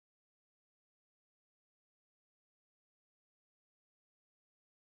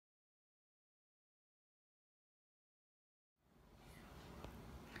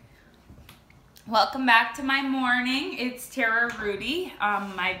Welcome back to my morning. It's Tara Rudy.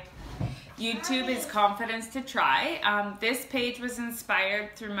 My YouTube is Confidence to Try. This page was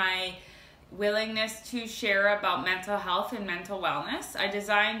inspired through my willingness to share about mental health and mental wellness. I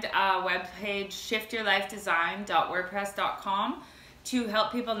designed a webpage, shiftyourlifedesign.wordpress.com, to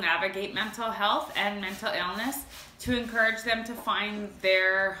help people navigate mental health and mental illness, to encourage them to find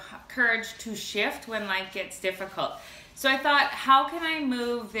their courage to shift when life gets difficult. So I thought, how can I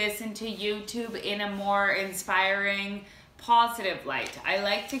move this into YouTube in a more inspiring, positive light? I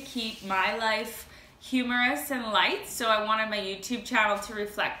like to keep my life humorous and light, so I wanted my YouTube channel to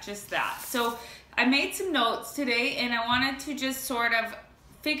reflect just that. So I made some notes today, and I wanted to just sort of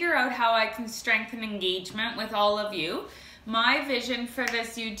figure out how I can strengthen engagement with all of you. My vision for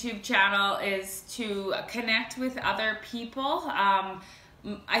this YouTube channel is to connect with other people.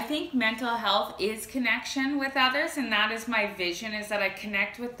 I think mental health is connection with others, and that is my vision, is that I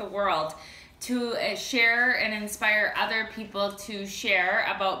connect with the world to share and inspire other people to share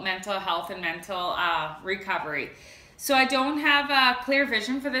about mental health and mental recovery. So I don't have a clear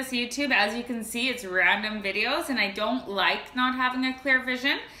vision for this YouTube. As you can see, it's random videos, and I don't like not having a clear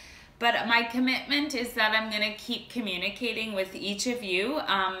vision. But my commitment is that I'm going to keep communicating with each of you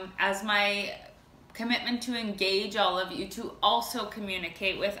as my commitment to engage all of you to also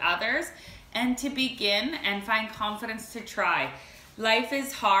communicate with others and to begin and find confidence to try. Life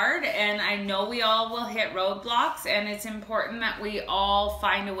is hard, and I know we all will hit roadblocks, and it's important that we all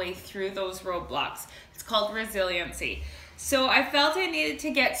find a way through those roadblocks. It's called resiliency. So I felt I needed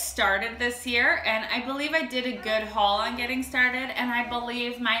to get started this year, and I believe I did a good haul on getting started, and I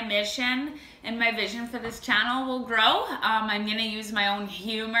believe my mission and my vision for this channel will grow. I'm going to use my own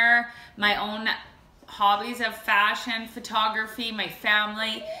humor, my own hobbies of fashion, photography, my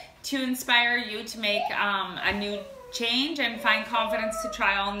family, to inspire you to make a new change and find confidence to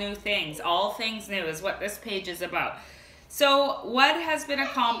try all new things. All things new is what this page is about. So what has been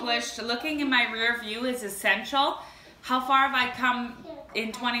accomplished, looking in my rear view, is essential. How far have I come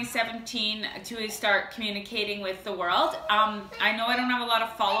in 2017 to start communicating with the world? I know I don't have a lot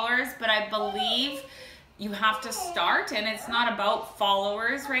of followers, but I believe you have to start, and it's not about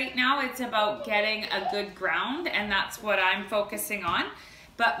followers right now. It's about getting a good ground, and that's what I'm focusing on.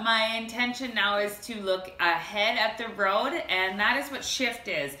 But my intention now is to look ahead at the road, and that is what shift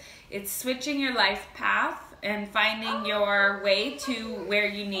is. It's switching your life path and finding your way to where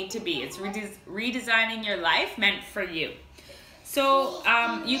you need to be. It's redesigning your life meant for you. So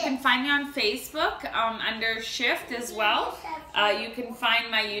you can find me on Facebook under Shift as well. You can find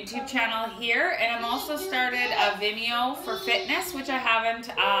my YouTube channel here, and I'm also started a Vimeo for fitness, which I haven't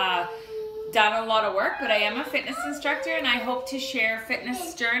done a lot of work, but I am a fitness instructor, and I hope to share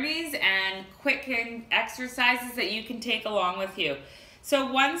fitness journeys and quick exercises that you can take along with you.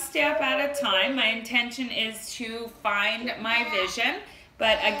 So one step at a time. My intention is to find my vision,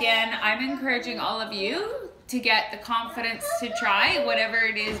 but again, I'm encouraging all of you to get the confidence to try whatever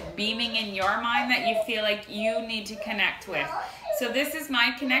it is beaming in your mind that you feel like you need to connect with. So this is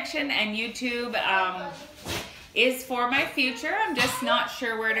my connection, and YouTube is for my future. I'm just not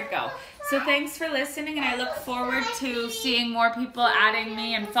sure where to go. So thanks for listening, and I look forward to seeing more people adding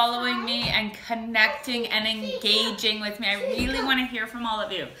me and following me and connecting and engaging with me. I really want to hear from all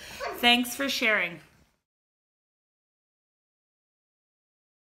of you. Thanks for sharing.